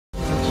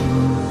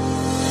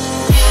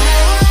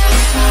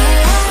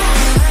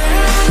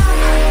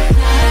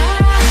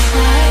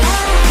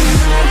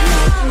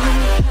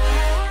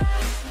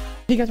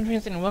Hey guys, I'm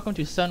Translate and welcome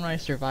to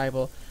Sunrise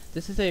Survival.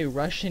 This is a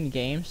Russian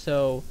game,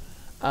 so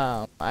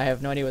I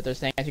have no idea what they're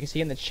saying. As you can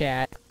see in the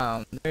chat,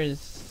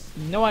 there's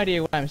no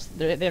idea what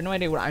they have no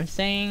idea what I'm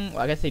saying.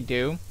 Well, I guess they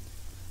do.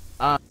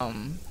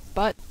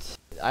 But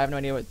I have no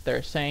idea what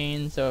they're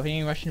saying. So if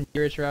any Russian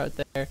viewers are out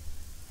there,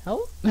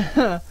 help.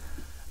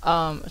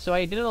 So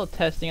I did a little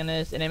testing on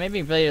this, and it may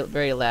be very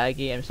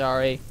laggy. I'm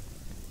sorry.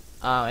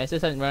 It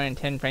says I'm running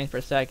 10 frames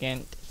per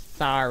second.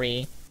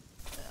 Sorry.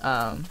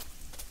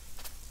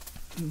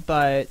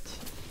 But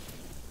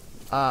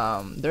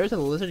there's a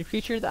lizard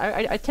creature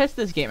that I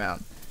tested this game out,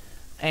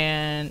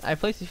 and I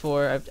played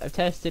before. I've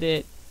tested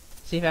it,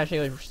 see if actually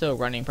it was still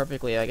running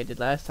perfectly like I did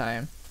last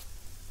time,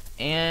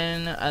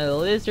 and a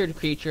lizard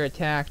creature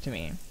attacked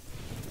me.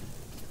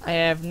 I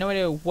have no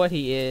idea what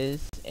he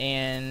is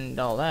and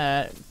all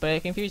that, but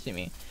it confused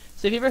me.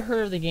 So if you ever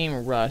heard of the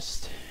game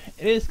Rust,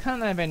 it is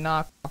kind of a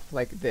knockoff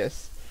like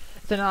this.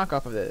 It's a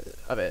knockoff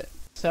of it.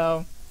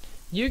 So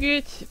you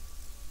get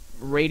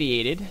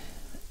radiated,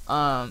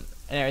 and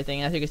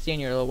everything, as you can see on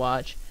your little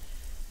watch,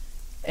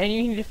 and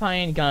you need to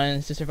find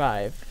guns to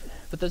survive.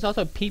 But there's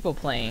also people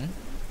playing,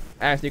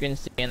 as you can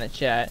see in the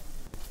chat,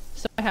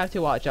 so I have to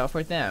watch out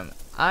for them.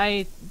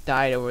 I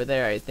died over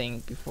there, I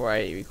think, before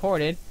I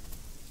recorded,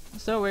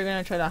 so we're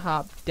gonna try to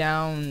hop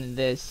down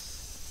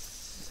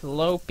this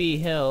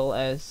slopey hill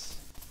as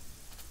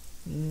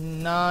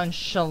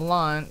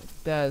nonchalant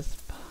as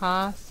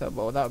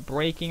possible without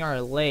breaking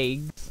our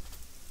legs.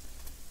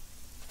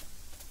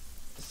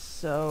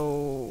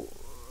 So,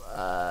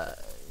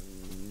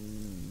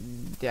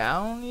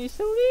 down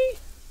easily?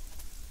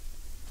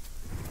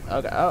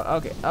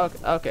 Okay,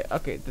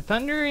 okay. The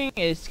thundering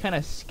is kind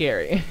of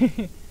scary.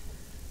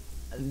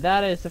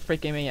 That is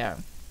freaking me out.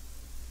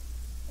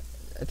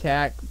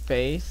 Attack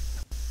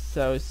base.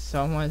 So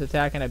someone's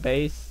attacking a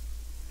base,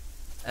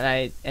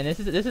 and this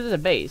is a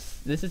base.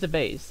 This is a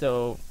base.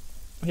 So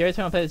here's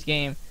how I play this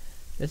game.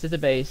 This is a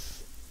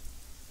base.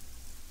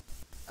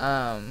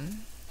 But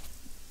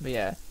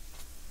yeah.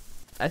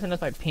 I just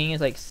noticed my ping is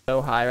like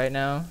so high right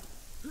now,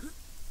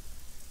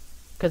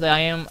 because I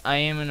am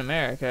in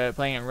America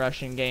playing a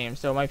Russian game,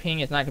 so my ping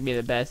is not gonna be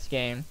the best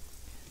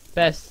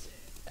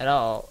at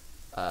all.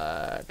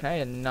 Can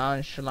I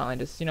nonchalantly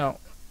just,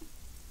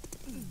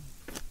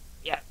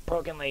 yeah,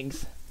 broken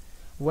legs.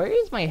 Where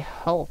is my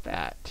health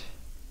at?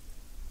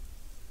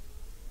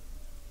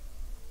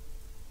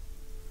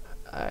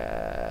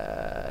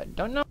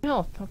 Don't know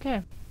health.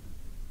 Okay,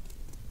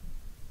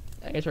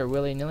 I guess we're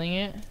willy-nilling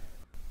it.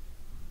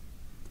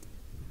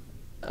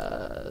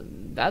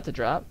 That's a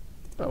drop,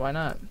 but why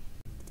not?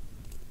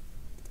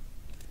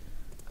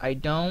 I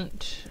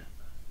don't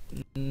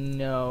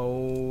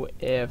know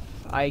if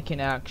I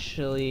can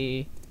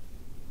actually...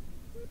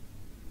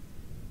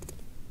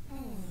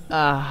 You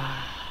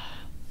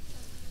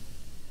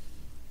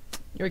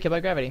were killed by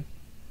gravity.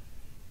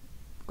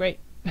 Great.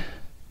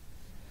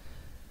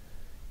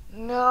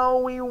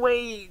 No, we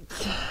wait.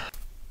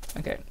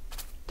 Okay.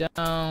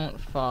 Don't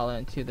fall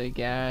into the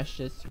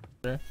gaseous...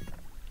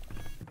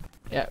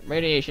 Yeah,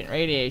 radiation.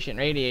 That's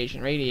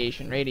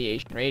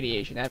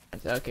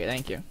okay,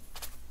 thank you.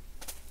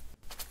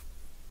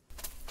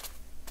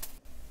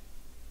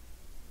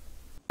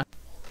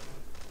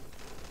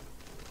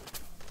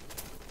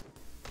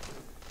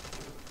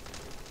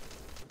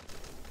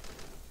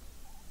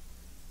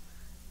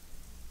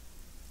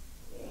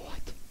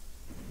 What?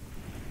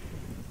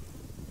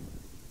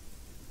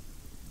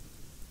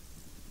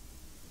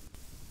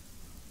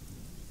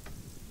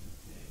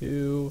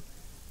 Who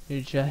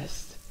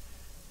just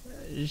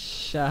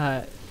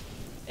shot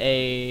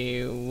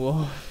a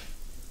wolf?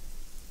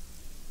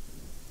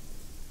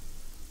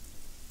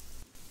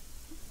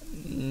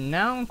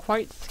 Now I'm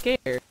quite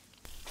scared.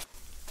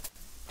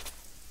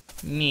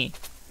 Me.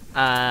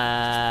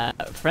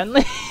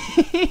 Friendly?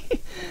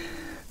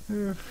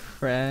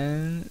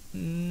 Friend.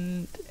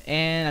 And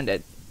I'm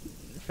dead.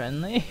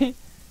 Friendly?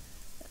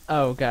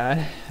 Oh god,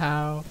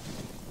 how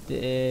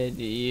did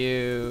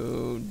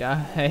you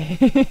die?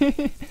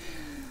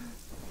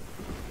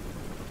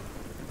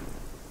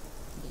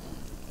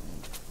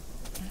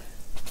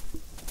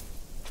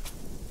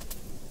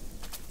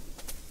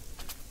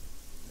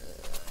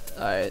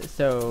 Alright,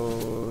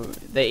 so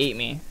they ate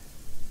me.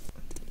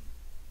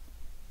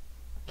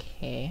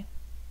 Okay.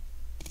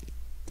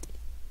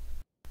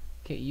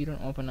 Okay, you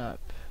don't open up.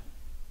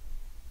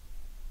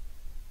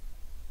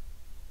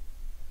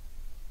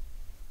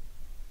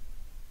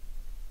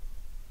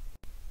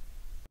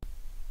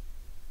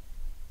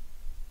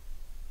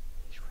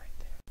 He's right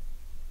there.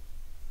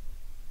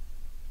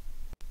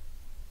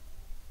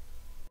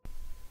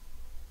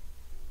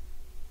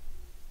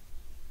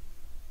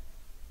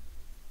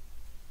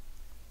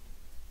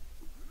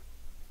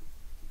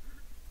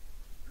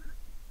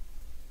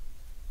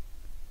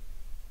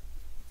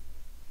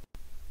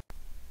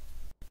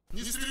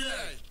 Не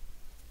стреляй!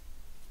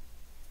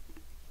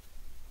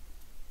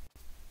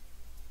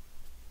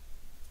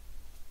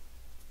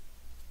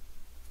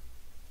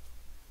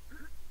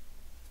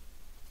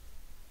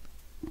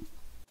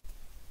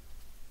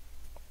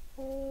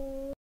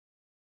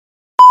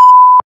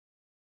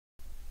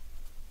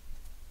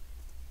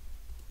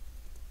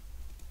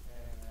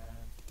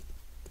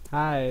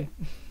 Hi.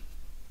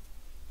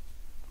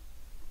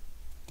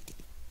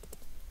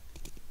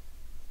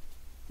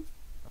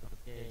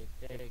 Okay,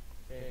 take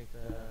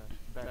the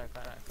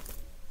backpack.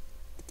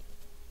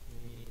 You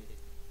need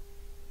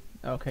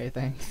it. Okay,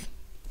 thanks.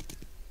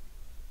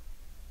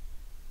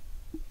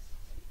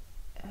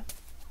 I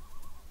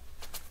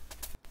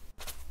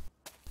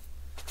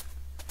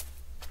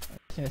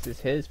think this is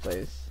his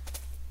place.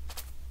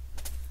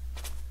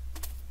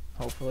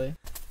 Hopefully.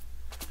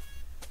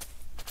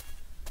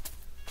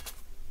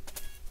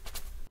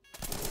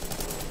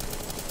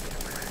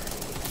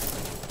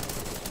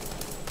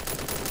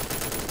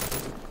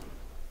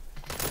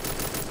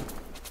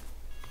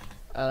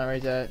 I don't know where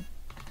he's at.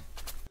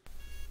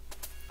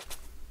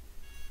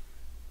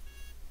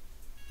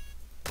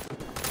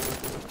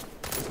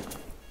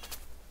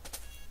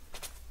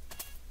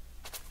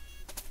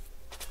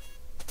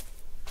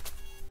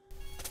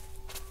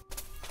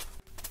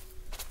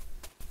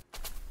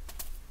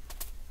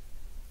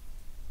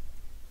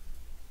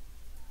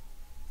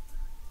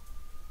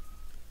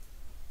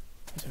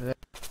 He's over there.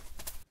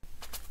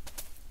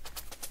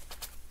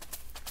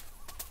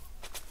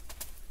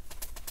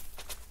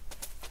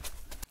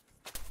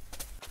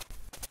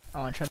 I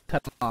want to try to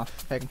cut him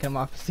off. If I can cut him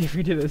off, see if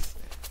we do this.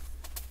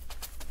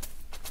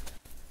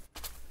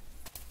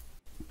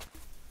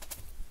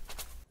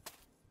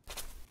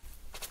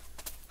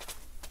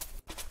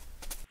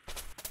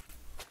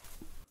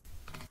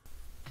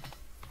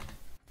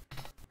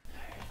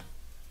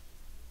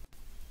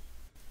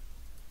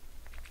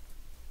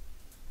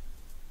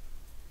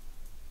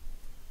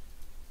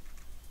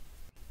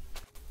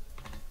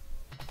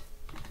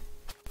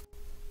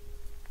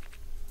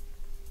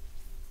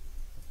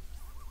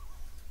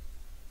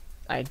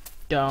 I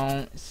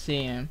don't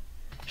see him.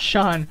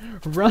 Sean,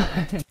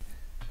 run!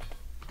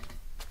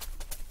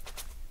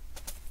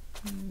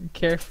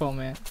 Careful,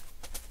 man.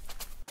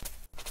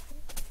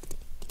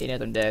 He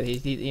knows I'm dead.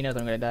 He knows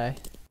I'm gonna die.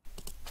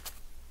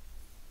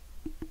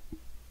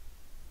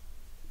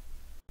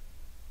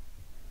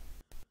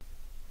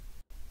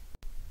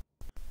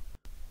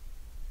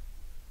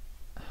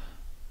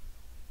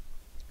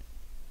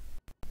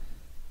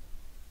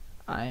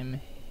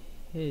 I'm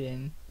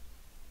hidden,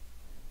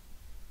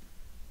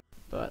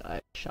 but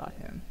I shot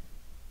him.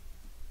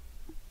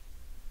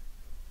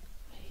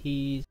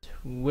 He's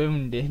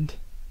wounded.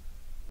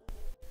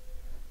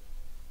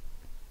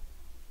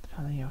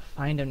 Finally, I'll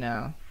find him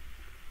now.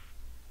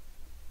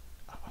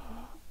 No,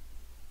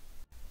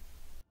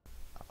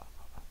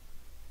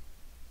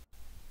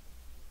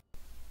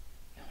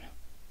 no.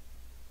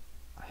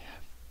 I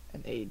have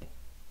an aid.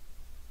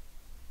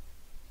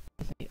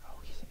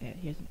 Oh,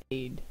 he has an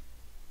aid.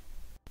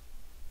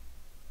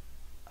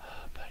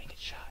 But I didn't get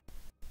shot.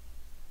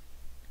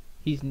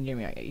 He's near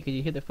me. Because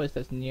you hear the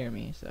footsteps near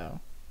me, so.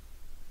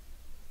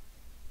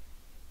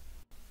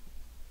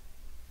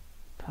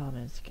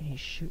 Problem is, can he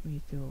shoot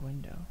me through a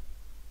window?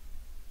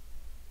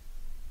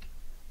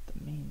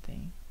 The main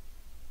thing.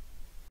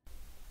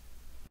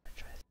 I'm gonna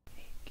try to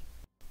sneak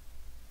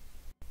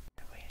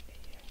my way into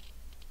here.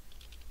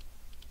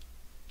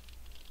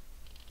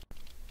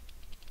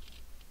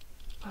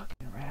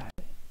 Fucking rat.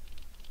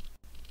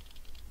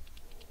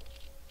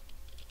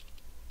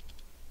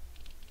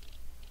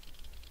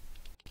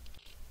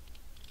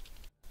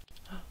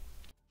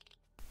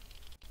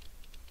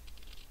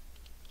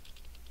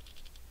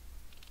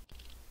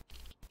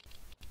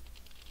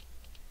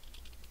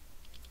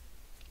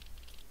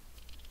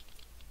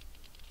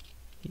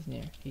 He's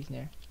near. He's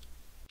near.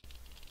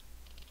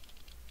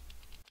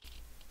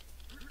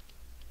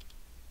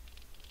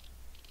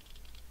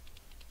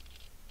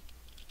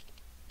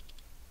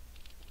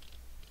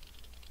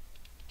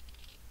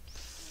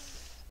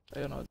 I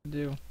don't know what to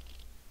do.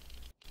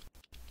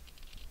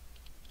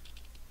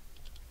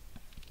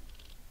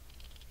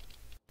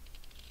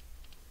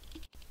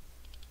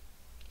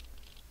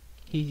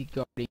 He's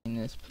guarding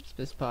this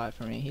spot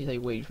for me. He's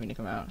like waiting for me to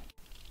come out.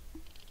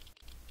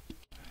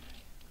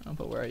 Oh,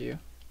 but where are you?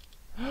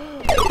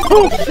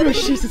 Oh,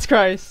 Jesus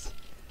Christ!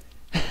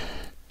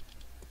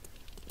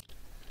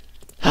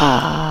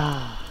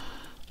 Ah!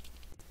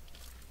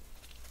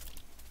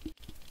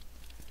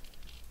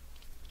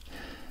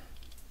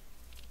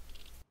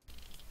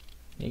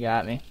 You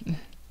got me.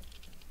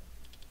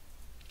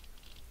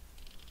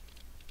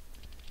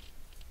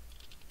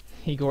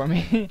 He gore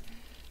me.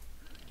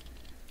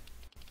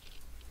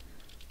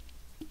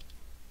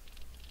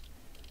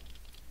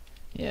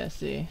 Yeah,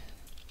 see.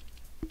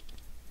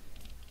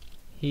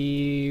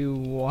 He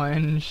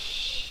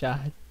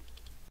one-shotted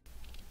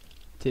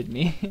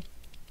me.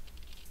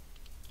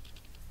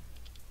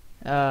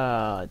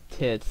 Oh,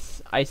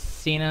 tits. I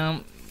seen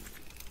him.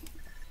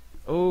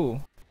 Ooh.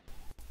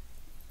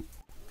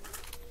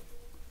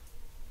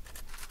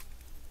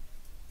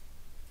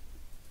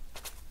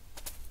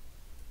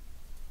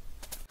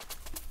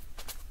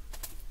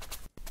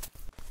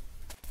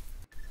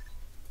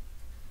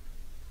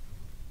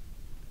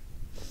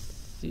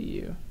 See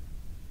you.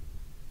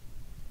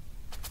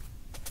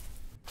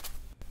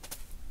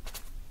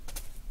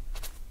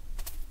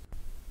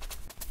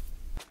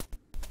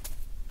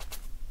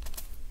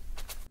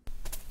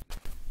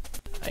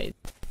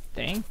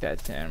 think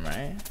that's him,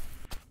 right?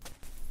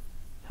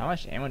 How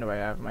much ammo do I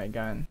have in my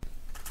gun?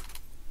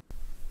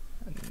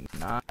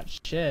 Not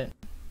shit.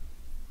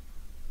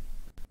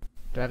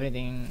 Do I have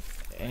anything?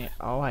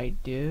 Oh, I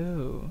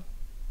do.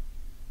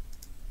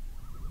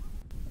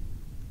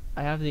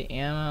 I have the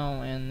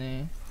ammo and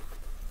the...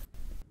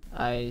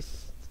 I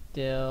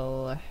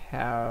still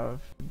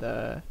have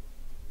the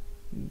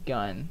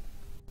gun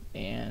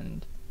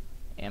and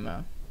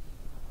ammo.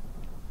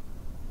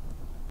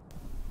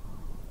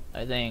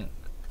 I think.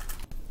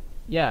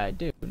 Yeah, I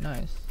do.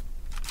 Nice.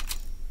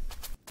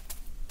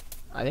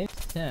 I think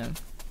it's him.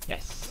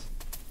 Yes.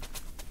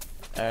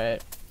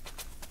 Alright.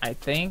 I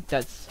think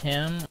that's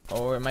him,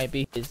 or it might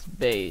be his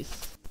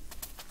base.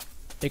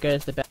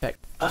 Because the backpack.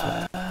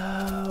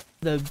 Oh,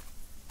 the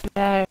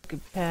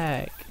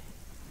backpack.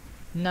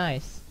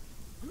 Nice.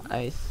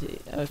 I see.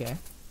 Okay.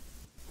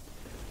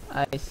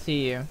 I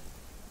see you.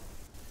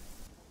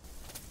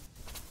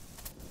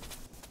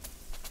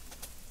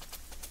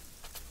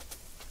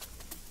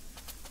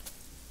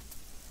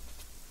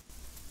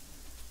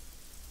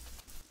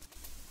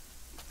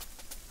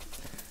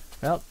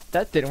 Well,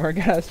 that didn't work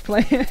out as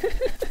planned.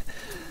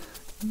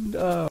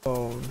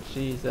 Oh,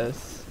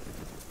 Jesus.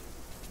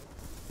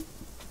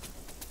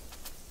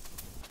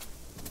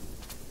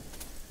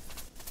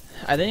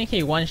 I think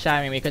he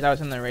one-shot me because I was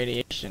in the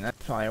radiation.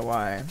 That's probably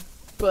why.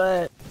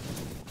 But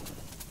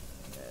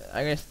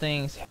I guess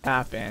things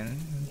happen.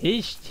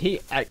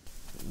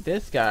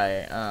 This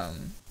guy,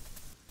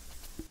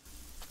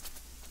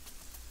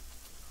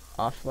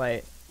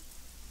 off-light.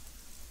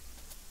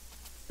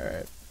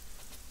 Alright.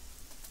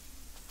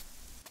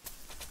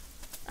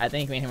 I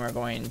think me and him are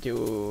going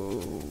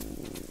to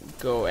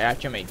go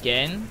after him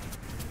again.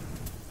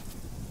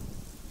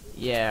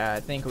 Yeah,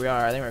 I think we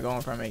are. I think we're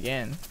going for him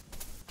again.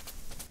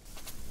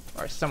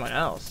 Or someone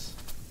else.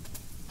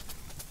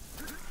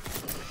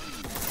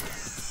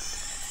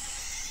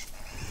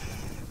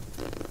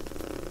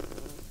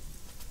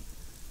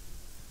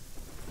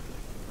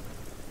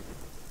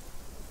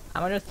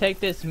 I'm gonna just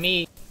take this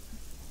meat.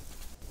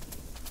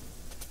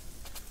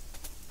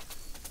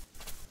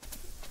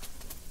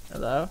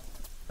 Hello?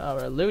 Oh,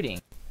 we're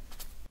looting.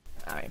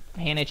 Alright,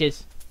 hand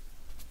itches.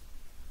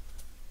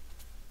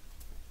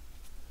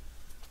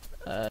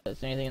 Is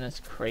there anything in this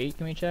crate?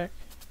 Can we check?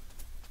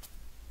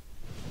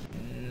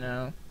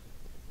 No.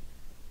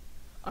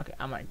 Okay,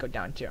 I might go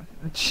down too.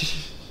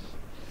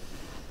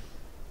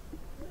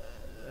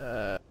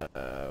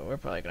 We're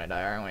probably gonna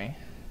die, aren't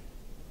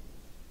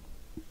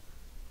we?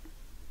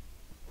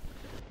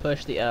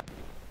 Push the up.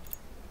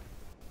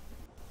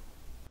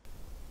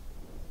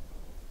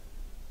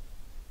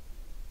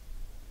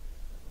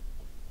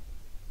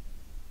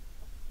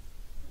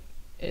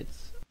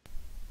 It's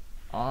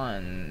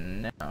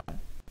on now.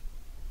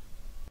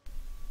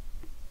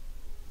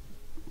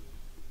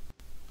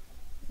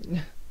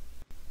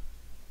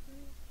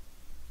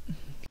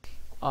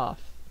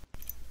 Off.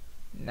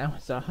 Now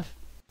it's off.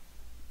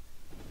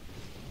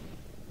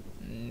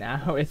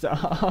 Now it's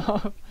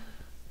off.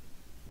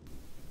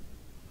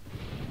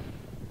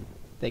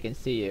 They can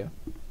see you.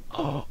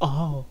 Oh,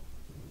 oh.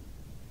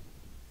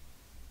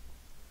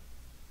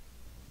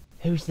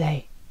 Who's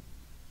they?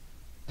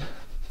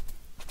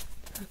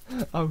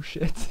 Oh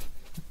shit.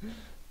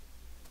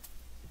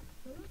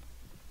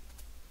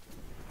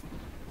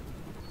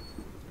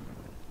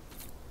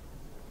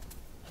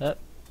 Hup.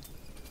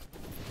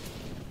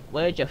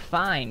 What'd you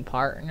find,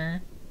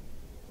 partner?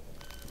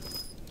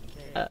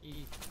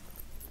 Eat.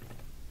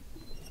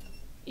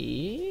 Eat?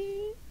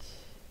 Eat.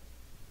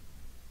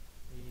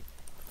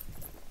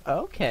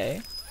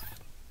 Okay.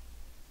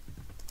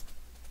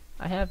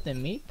 I have the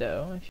meat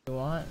though, if you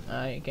want.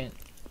 I can...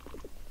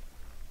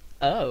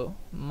 Oh,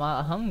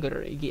 my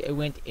hunger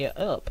went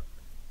up.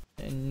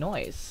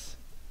 Nice.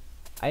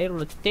 I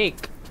will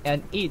take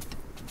and eat.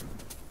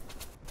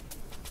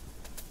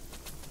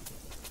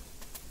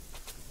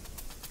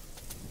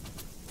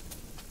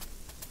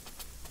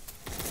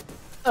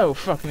 Oh,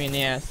 fuck me in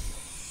the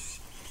ass.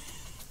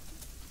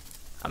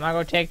 I'm not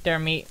gonna take their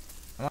meat.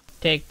 I'm gonna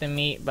take the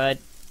meat, but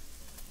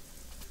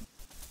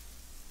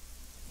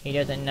he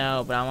doesn't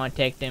know, but I want to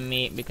take the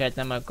meat because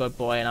I'm a good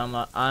boy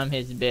and I'm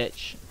his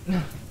bitch.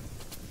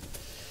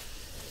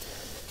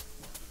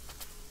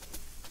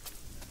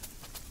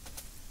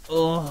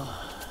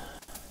 Oh.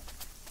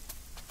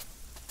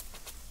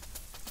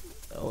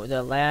 Oh,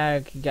 the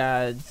lag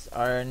gods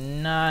are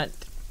not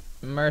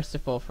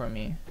merciful for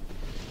me.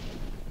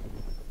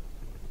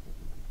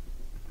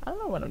 I don't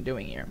know what I'm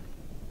doing here.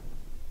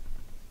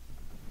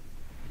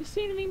 You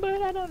see anything,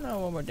 bud? I don't know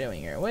what we're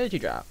doing here. What did you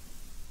drop?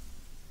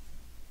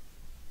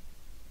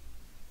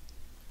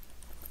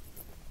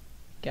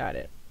 Got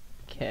it.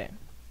 Okay.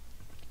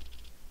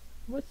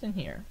 What's in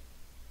here?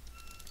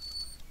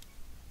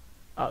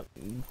 Oh,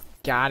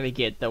 gotta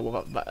get the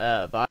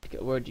vodka.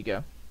 Where'd you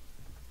go?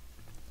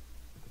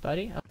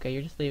 Buddy? Okay,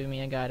 you're just leaving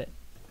me. I got it.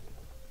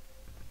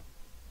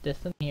 This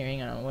in here.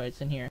 Hang on.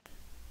 What's in here?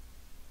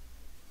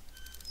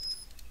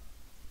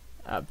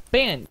 A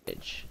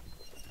bandage.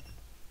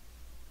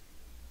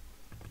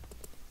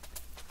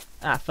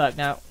 Ah, fuck,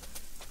 no.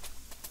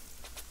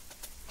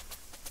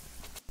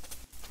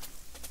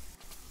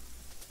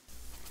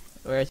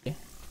 Where is he?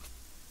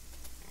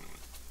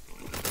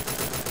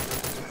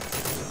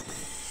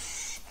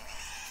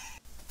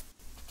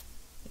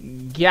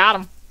 Got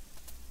him!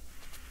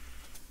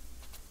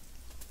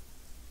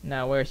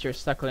 Now, where's your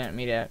succulent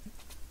meat at?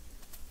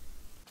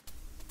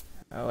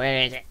 Oh,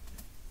 where is it?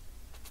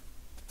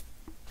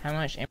 How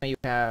much ammo you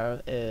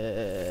have?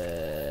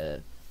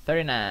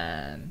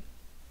 39.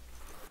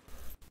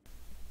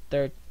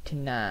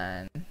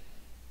 39. I'm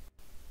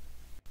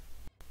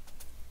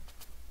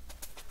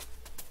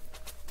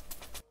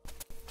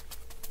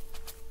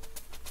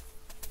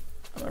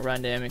gonna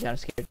run to him because I'm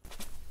scared.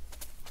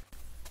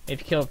 If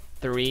you kill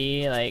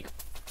 3, like,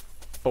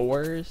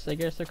 4s, I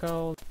guess they're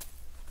called.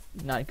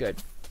 Not good.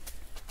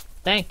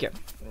 Thank you,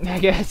 I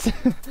guess.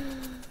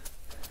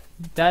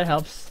 That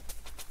helps.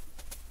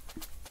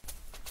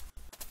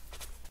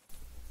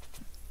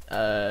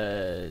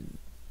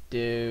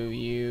 Do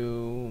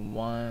you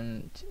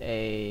want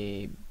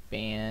a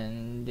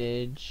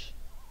bandage?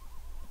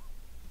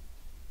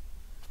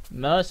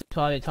 Most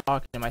probably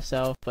talking to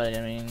myself, but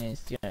I mean,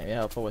 it's gonna be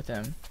helpful with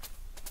him.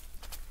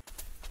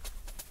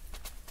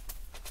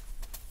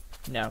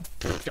 No.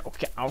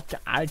 Okay, okay,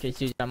 I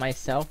just use it on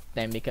myself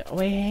then because. Oh,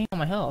 wait, hang on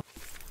my health.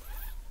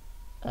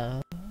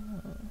 Oh.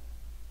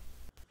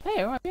 Hey,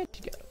 where am I good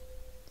to go?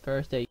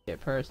 First aid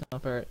kit, personal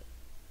for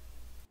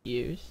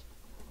use.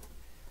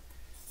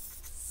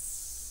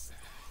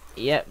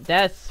 Yep,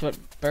 that's what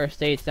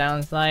first aid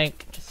sounds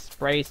like. Just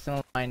spray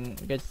some line.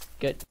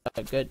 Good,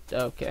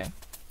 okay.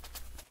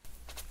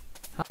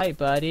 Hi,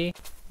 buddy.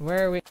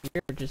 Where are we?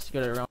 You're just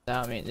gonna run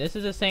without me. This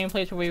is the same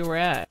place where we were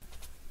at.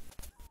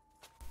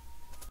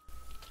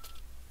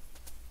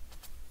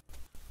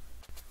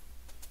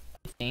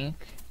 I think.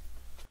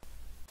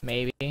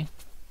 Maybe.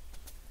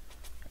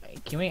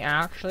 Can we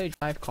actually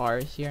drive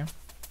cars here?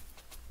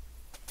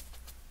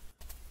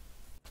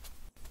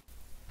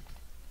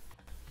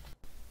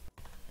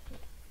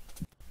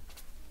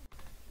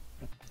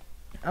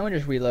 I'm gonna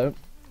just reload.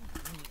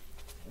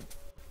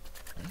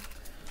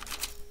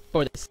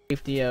 For the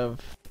safety of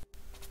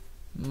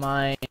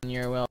mine and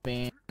your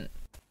well-being.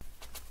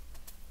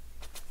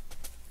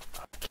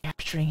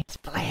 Capturing his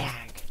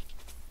flag.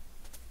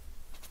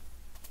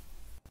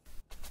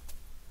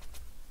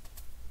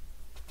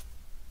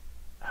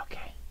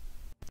 Okay.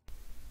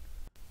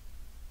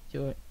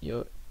 Yo,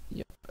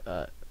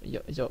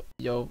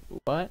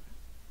 what?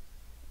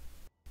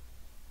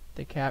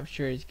 The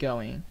capture is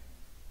going.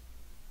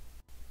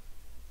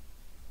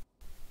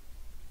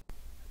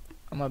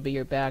 I'm gonna be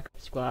your backup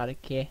squad,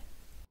 okay?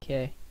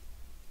 Okay.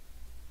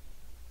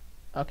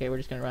 Okay, we're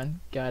just gonna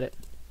run. Got it.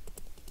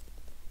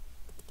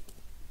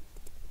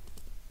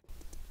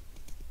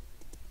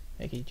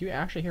 Hey, did you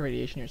actually hear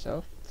radiation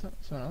yourself?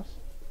 Someone else?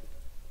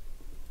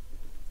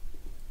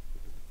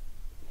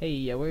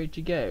 Hey, where'd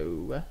you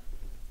go?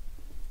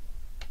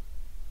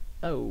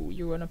 Oh,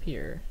 you run up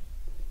here.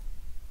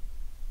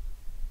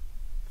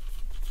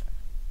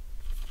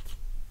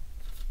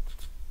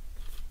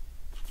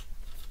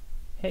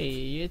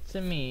 Hey, it's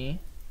a me.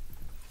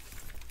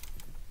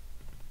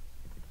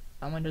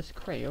 I'm gonna just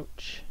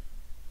crouch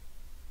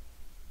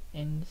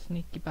and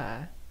sneaky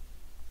by.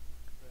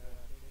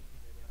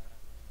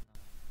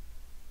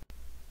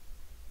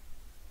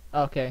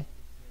 Okay.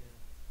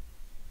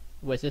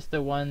 Was this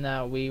the one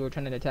that we were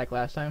trying to attack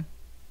last time?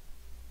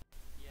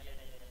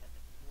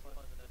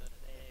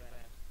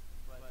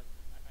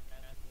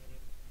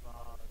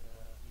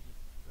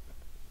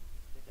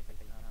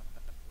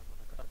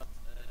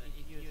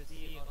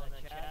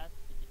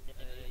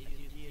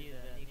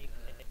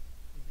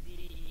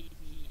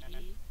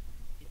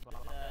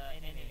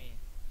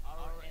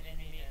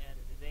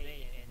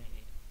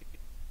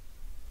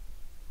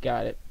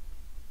 Got it.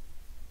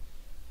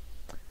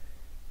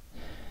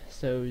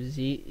 So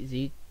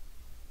Z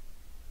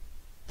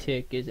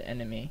Tick is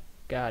enemy.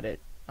 Got it.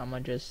 I'm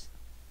gonna just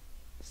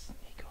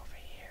sneak over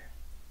here.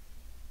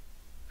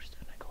 We're just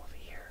gonna go over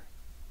here.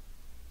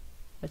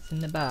 What's in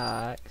the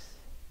box?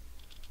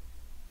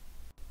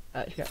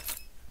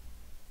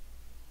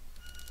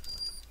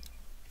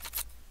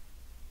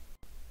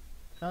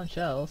 Found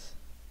shells.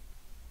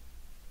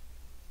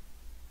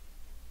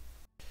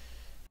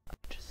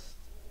 Just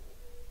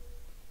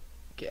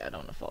okay, I don't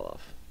want to fall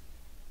off.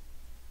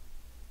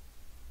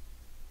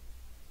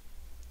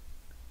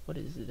 What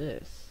is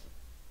this?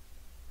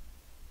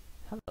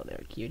 Hello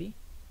there, cutie.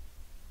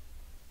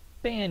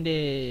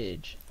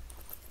 Bandage.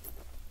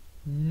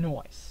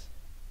 Nice.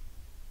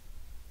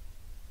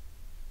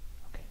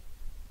 Okay.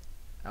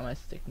 I'm gonna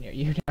stick near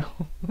you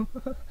now.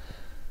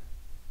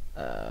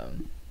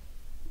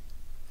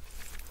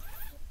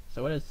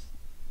 So what is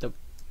the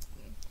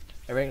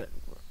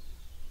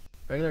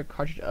regular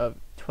cartridge of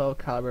 12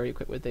 caliber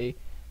equipped with a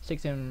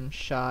 6mm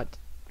shot,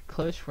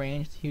 close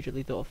range, huge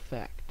lethal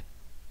effect.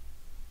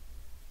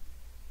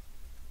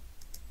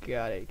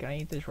 Got it. Can I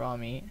eat this raw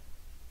meat?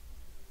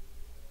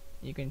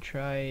 You can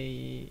fry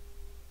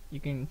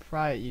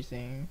it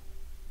using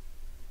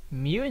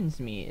Mutant's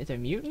meat. It's a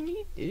mutant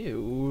meat?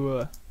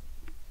 Ew.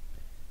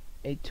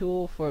 A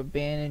tool for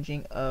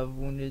bandaging of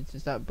wounded to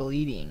stop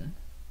bleeding.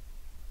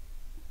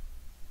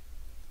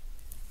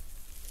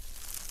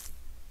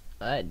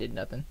 That did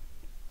nothing.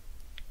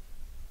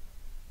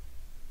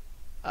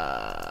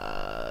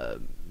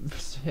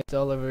 It's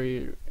all over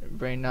your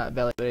brain, not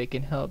belly, but it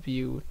can help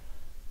you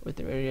with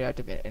the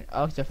radioactive. And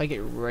also, if I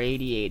get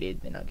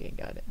radiated, then okay,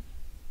 got it.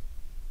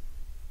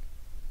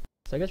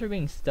 So I guess we're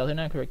being stealthy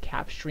now because we're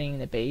capturing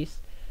the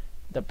base.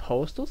 The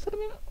postal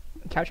settlement?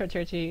 Capture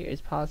territory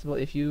is possible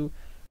if you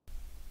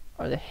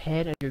are the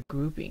head of your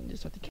grouping to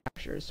start the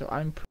capture. So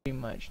I'm pretty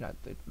much not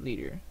the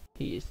leader.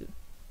 He is.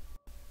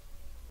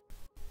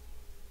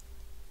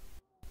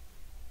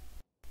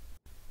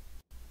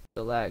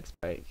 The lag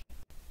spike.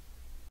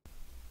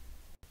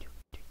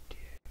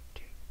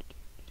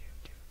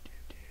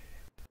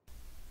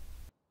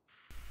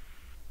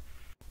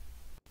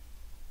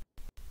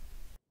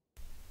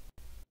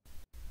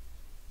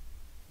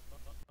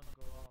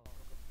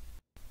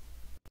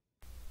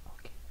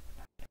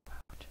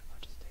 Okay, I'll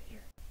just stay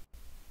here.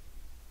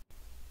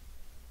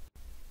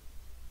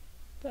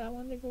 But I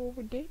want to go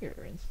over there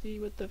and see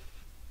what the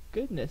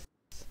goodness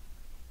is.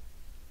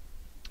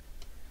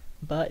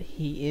 But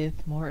he is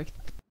more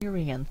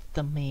experienced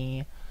than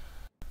me.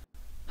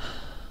 I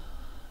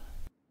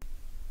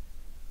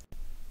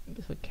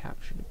guess we'll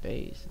capture the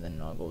base, and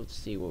then I'll go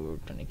see what we're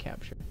trying to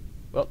capture.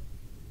 Well,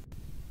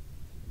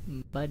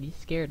 buddy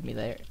scared me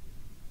there.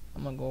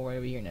 I'm gonna go right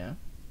over here now.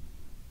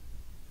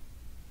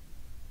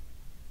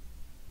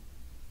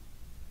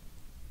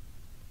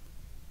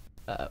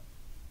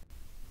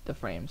 The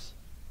frames.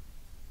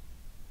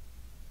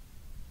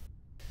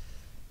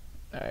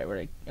 Alright,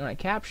 we're gonna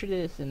capture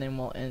this, and then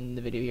we'll end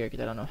the video here, because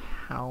I don't know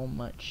how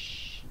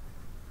much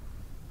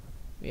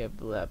we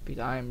have left,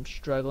 because I'm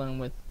struggling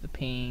with the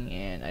ping,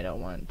 and I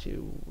don't want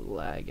to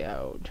lag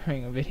out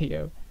during a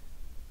video.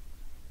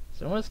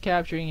 So I'm just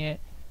capturing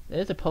it.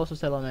 There's a postal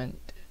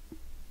settlement,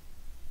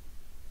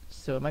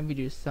 so it might be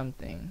do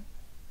something.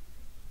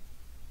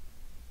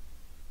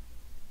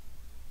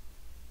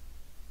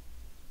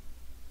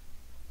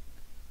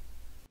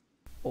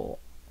 Oh.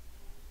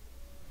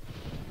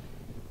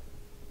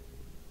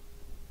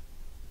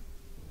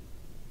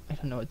 I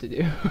don't know what to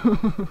do.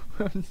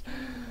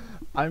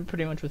 I'm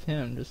pretty much with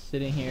him, just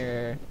sitting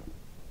here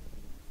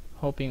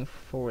hoping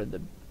for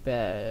the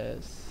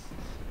best.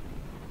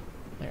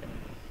 There.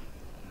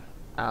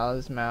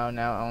 Alice Mao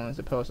now owns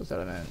the postal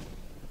settlement.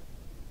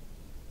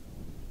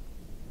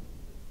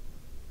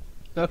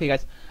 Okay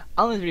guys,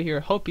 I'll end this video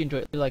here. Hope you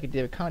enjoyed it. If you like it,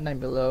 leave a comment down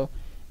below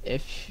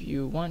if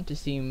you want to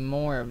see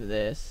more of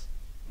this.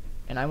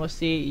 And I will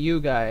see you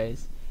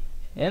guys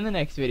in the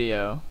next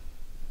video.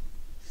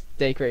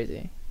 Stay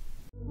crazy.